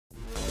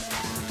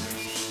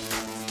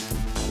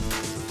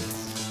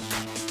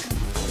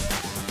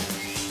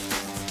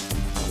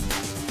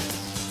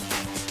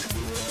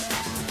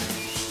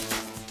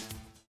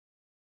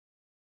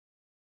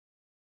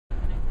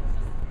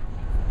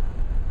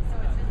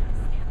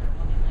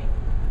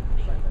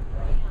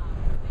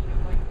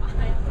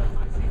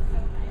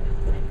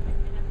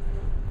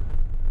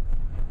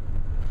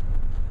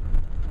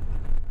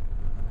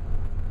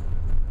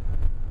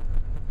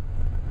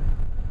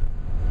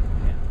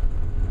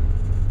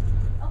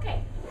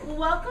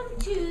welcome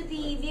to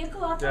the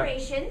Vehicle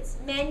Operations,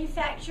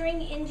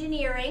 Manufacturing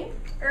Engineering,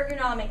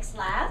 Ergonomics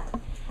Lab.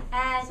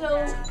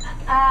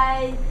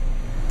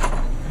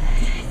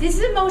 This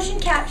is a motion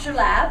capture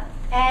lab,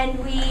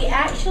 and we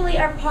actually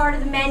are part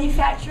of the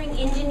manufacturing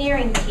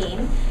engineering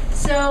team.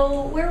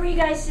 So where were you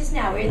guys just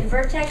now? Were you at the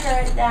Vertec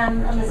or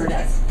at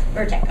Elizabeth?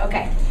 Vertec,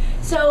 okay.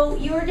 So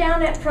you were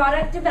down at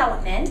product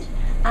development.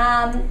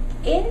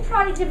 In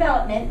product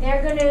development,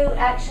 they're going to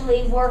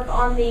actually work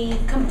on the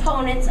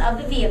components of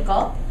the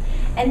vehicle,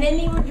 and then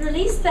they would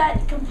release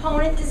that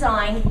component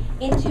design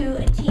into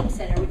a team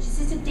center, which is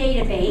just a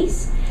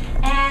database.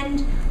 And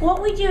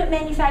what we do at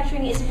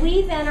manufacturing is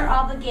we then are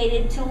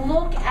obligated to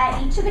look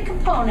at each of the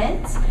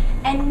components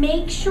and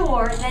make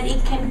sure that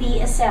it can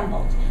be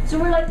assembled. So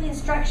we're like the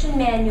instruction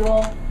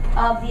manual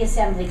of the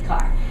assembly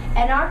car.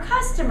 And our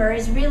customer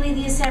is really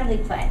the assembly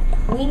plant.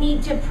 We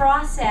need to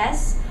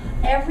process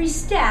every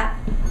step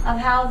of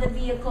how the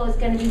vehicle is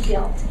going to be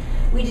built.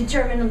 We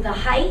determine the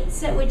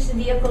heights at which the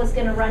vehicle is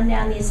going to run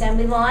down the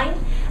assembly line,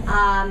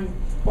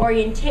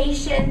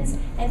 orientations,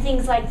 and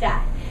things like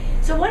that.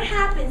 So what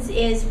happens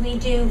is we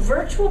do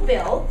virtual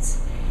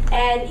builds,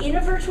 and in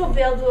a virtual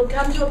build we'll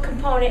come to a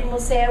component and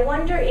we'll say, I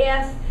wonder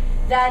if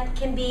that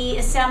can be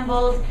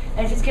assembled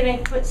and if it's going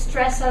to put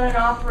stress on an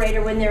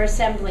operator when they're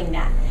assembling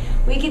that.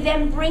 We could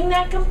then bring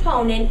that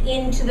component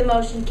into the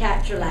motion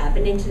capture lab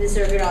and into this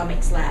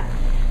ergonomics lab.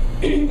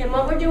 And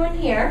what we're doing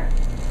here,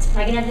 if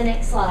I can have the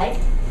next slide,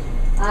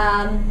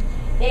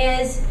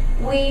 is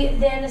we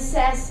then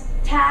assess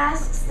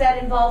tasks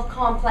that involve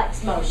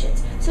complex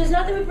motions. So it's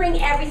not that we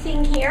bring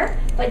everything here,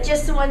 but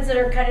just the ones that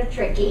are kind of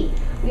tricky.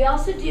 We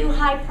also do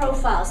high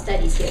profile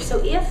studies here.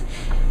 So if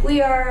we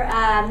were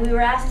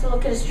asked to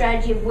look at a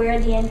strategy of where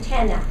the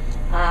antenna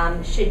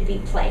should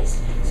be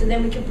placed. So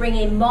then we could bring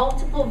in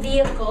multiple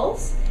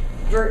vehicles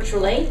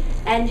virtually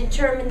and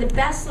determine the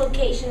best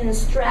location and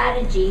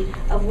strategy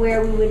of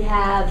where we would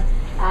have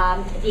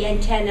the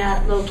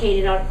antenna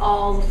located on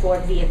all the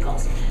Ford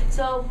vehicles.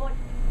 So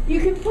you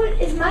can put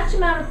as much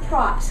amount of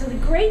props. So the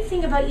great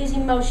thing about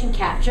using motion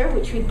capture,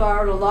 which we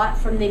borrowed a lot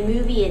from the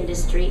movie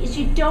industry, is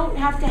you don't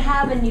have to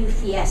have a new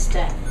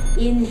Fiesta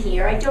in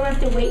here. I don't have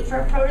to wait for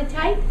a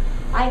prototype.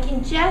 I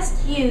can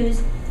just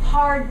use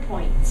hard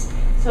points.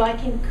 So I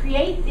can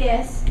create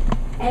this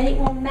and it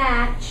will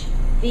match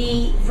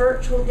the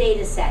virtual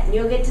data set. And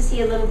you'll get to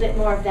see a little bit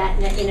more of that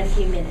in a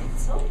few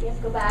minutes. Oh, you have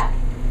to go back.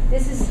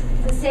 This is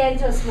the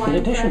Santos one. In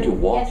addition to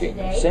walking,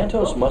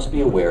 Santos must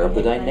be aware of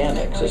the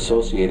dynamics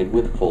associated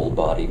with full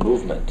body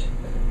movement.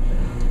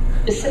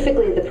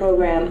 Specifically, the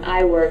program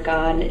I work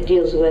on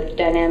deals with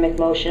dynamic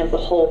motion of the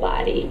whole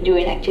body,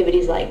 doing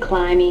activities like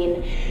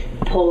climbing,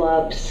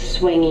 pull-ups,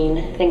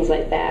 swinging, things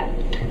like that.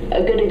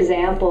 A good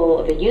example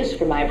of a use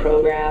for my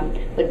program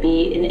would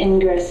be an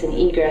ingress and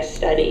egress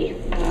study,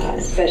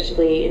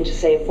 especially into,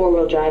 say, a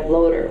four-wheel drive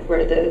loader,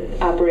 where the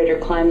operator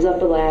climbs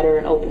up a ladder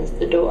and opens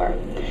the door.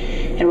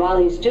 And while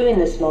he's doing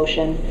this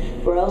motion,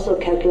 we're also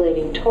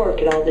calculating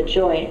torque at all the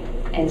joint,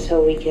 and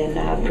so we can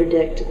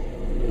predict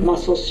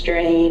muscle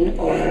strain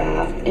or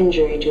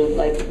injury to,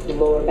 like, the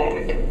lower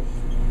back.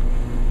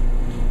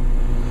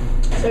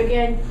 So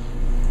again,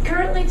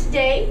 currently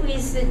today we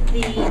use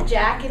the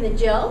Jack and the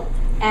Jill,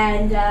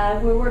 and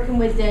we're working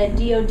with the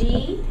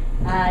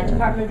DoD,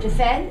 Department of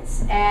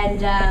Defense, and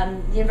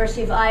the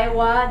University of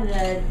Iowa, and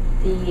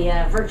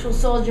the Virtual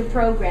Soldier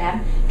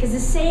program, because the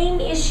same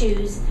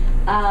issues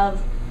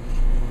of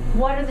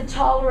what are the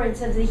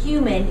tolerance of the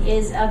human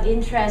is of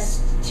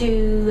interest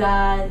to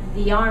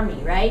the Army,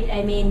 right?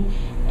 I mean,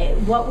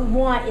 what we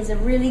want is a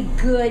really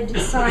good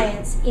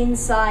science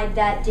inside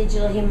that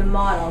digital human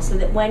model, so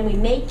that when we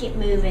make it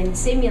move and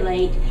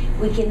simulate,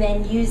 we can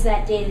then use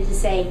that data to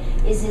say,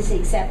 is this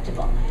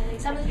acceptable?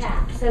 Some of the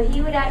tasks. So he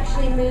would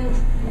actually move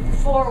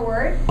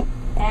forward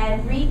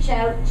and reach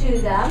out to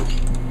them.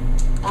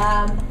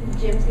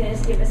 Jim's going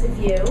to give us a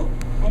view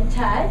and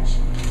touch.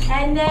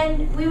 And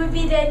then we would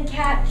be then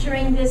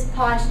capturing this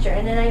posture,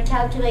 and then I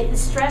calculate the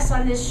stress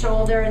on this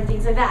shoulder and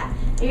things like that.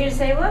 You're going to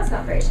say, well, it's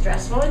not very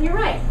stressful, and you're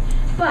right.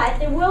 But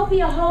there will be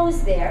a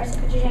hose there, so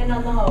put your hand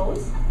on the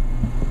hose.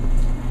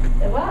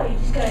 So, wow, you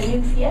just got a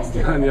new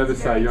Fiesta. On the other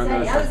side, you're on the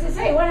other side. I was going to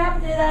say, what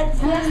happened to that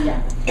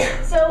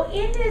Fiesta? So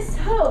in this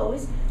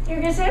hose, you're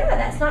going to say, well,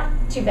 that's not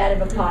too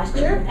bad of a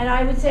posture. And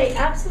I would say,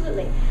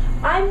 absolutely.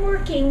 I'm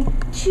working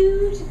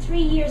 2 to 3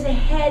 years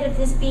ahead of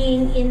this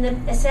being in the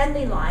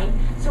assembly line.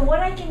 So what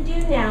I can do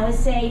now is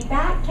say,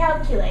 back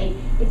calculate,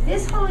 if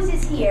this hose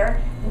is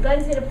here, and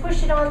Glenn's going to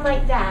push it on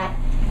like that,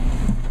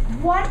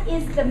 what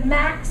is the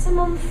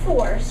maximum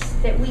force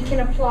that we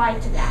can apply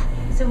to that?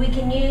 So we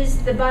can use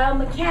the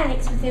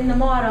biomechanics within the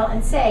model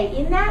and say,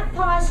 in that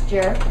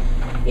posture,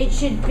 it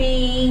should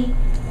be,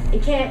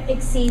 it can't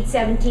exceed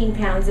 17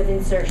 pounds of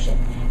insertion.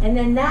 And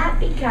then that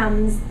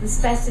becomes the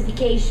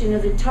specification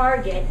of the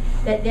target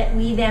that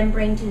we then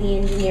bring to the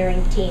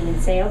engineering team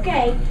and say,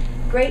 okay,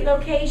 great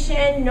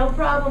location, no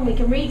problem, we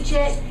can reach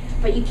it,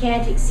 but you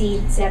can't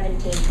exceed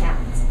 17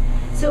 pounds.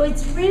 So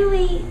it's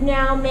really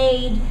now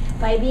made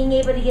by being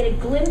able to get a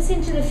glimpse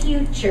into the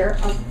future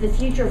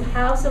of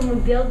how someone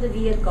would build the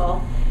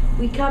vehicle.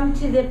 We come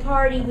to the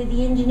party with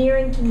the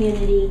engineering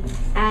community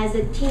as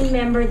a team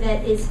member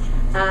that is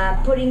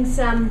putting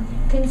some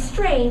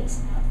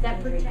constraints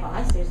that protect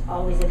costs. There's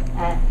always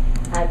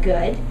a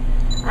good.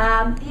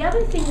 The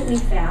other thing that we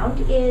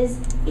found is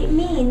it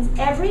means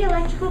every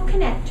electrical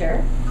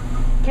connector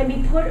can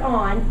be put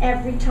on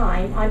every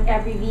time on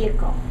every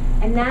vehicle.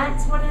 And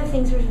that's one of the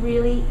things we're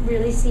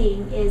really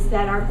seeing, is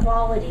that our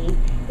quality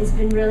has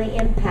been really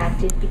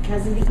impacted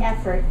because of the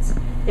efforts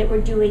that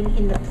we're doing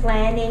in the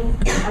planning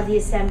of the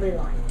assembly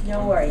line.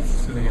 No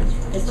worries. Let's do the hands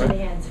first. Let's do the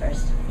hands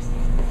first.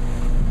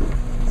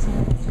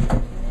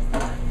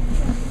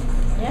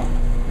 Yeah?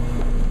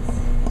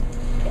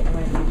 Okay,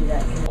 why don't you do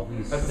that?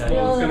 That's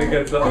gonna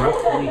get the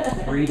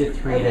Roughly 3 to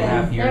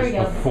 3.5 years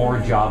before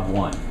job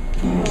one.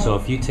 So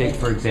if you take,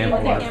 for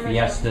example, our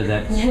Fiesta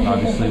that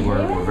obviously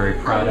we're very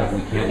proud of, we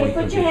can't wait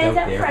to put your get hands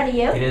out up in there. front of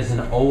you. It is an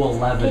Can you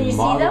 011 see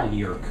model them?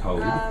 year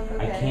code.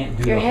 I can't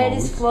do Your the head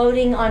hose. is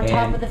floating on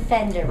top And of the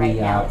fender right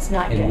now. It's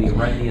not And we good.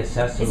 run the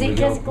assessment. Is it we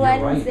go, because "You're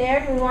Glenn's right."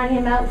 there? Do we want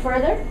him out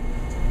further?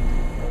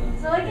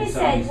 So like I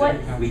said,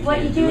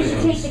 what you do is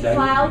you take the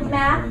cloud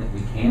map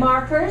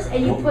markers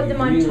and you put them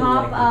on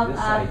top of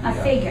a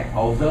figure.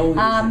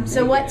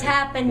 So what's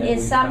happened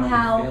is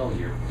somehow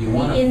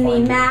in the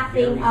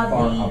mapping of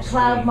the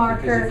cloud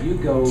marker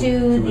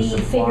to the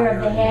figure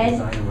of the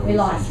head, we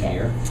lost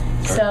it.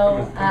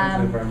 So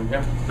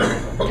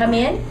come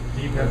in.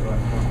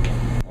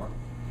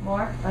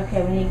 More?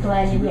 Okay, we need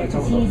Glenn in here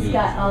because he's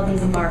got all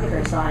these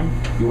markers on.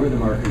 You were the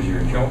markers you're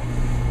in.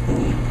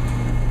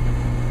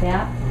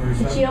 Yeah?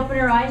 Did she open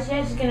her eyes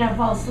yet? She's gonna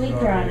fall asleep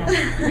here on us.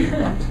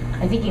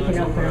 I think you can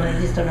open them, I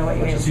just don't know what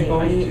you're gonna see.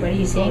 What are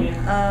you seeing?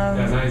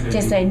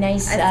 Just a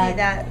nice... I see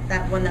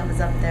that one that was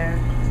up there.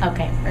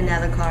 Okay.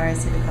 Another car, I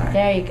see the car.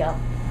 There you go.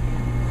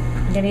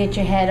 You're gonna get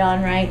your head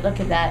on right. Look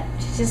at that.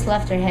 She just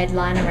left her head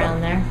lying around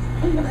there.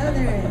 Oh,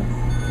 there it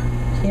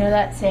is. You know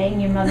that saying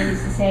your mother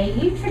used to say,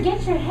 you'd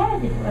forget your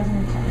head if it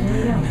wasn't a time. There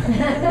you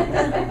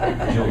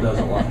go. Jill does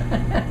a lot.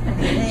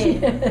 Hey.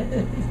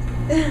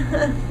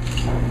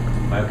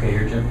 Am I okay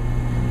here, Jim?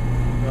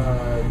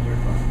 you're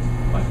fine.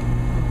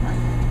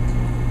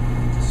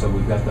 So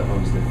we've got the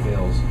hose that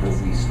fails.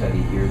 What we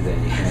study here,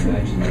 then you can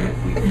imagine that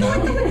if we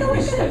study the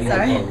hose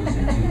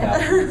in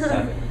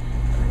 2007,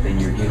 then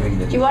you're giving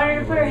the Do you want her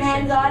to put her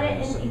hands on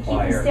it and keep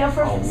it still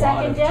for a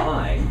second, Jeff?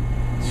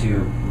 To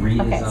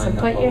redesign Okay, so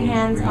put your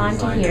hands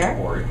onto here,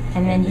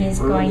 and then he's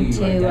going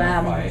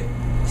to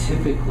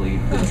typically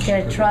he's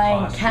going to try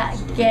and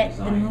get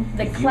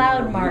the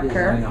cloud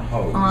marker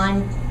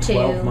onto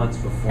 12 months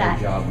before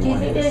that. job Do you one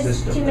think in the there's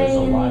system, too there's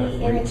many a lot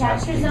of in the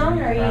capture retesting, zone,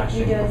 or are you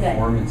crashing, doing good?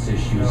 performance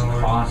issues, No,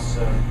 costs.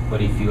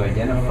 But if you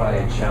identify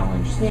a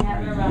challenge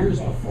Yeah, 3 around years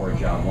there. before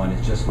job one,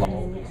 it's just like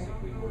Okay.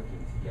 basically working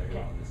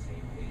together on the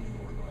same page.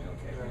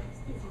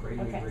 We're going,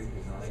 okay. Okay.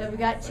 So we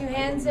got 2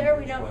 hands there.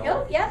 We don't.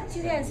 Oh, yeah,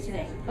 2 hands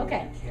today.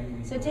 Okay.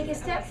 So take a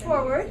step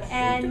forward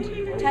and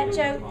touch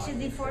out to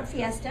the Ford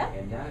Fiesta.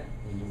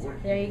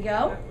 There you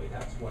go.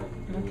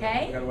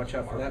 Okay. Gotta watch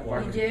out for that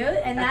bar. You do,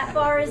 and that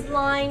bar is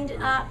lined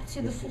up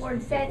to the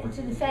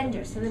to the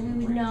fender, so that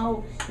we would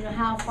know,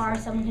 how far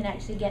someone can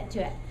actually get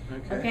to it.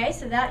 Okay.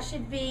 So that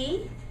should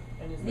be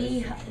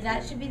the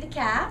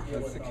cap.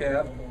 That's the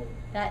cap.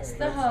 That's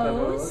the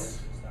hose.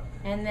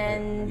 And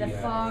then the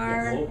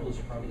far,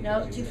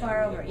 no, too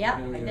far over.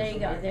 Yep, there you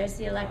go. There's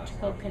the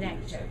electrical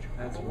connector.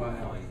 That's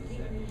wild.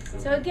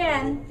 So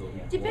again,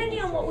 depending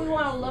on what we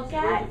want to look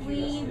at,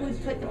 we would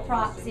put the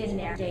props in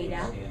there, data.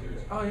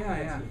 Oh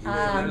yeah.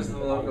 There's the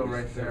logo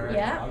right there. Right?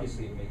 Yeah.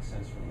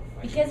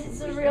 Because it's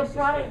the real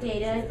product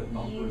data,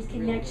 you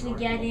can actually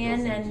get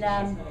in and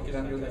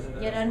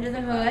get under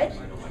the hood.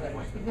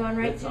 You're going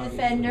right to the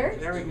fender.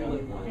 There we go.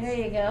 There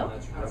you go.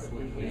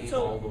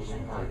 So,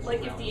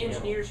 like if the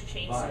engineers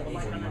change something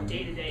like on a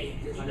day-to-day,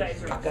 you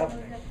guys are...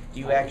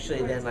 You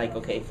actually then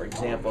okay, for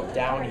example,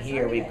 down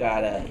here we've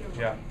got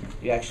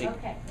you actually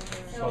Okay.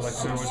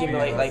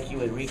 simulate like you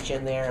would reach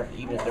in there,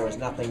 even if there was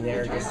nothing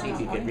there, just see if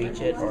you could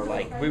reach it, or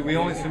like... We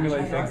only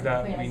simulate things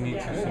that we need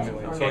to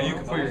simulate. So you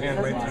can put your hand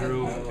right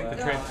through the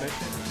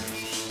transmission.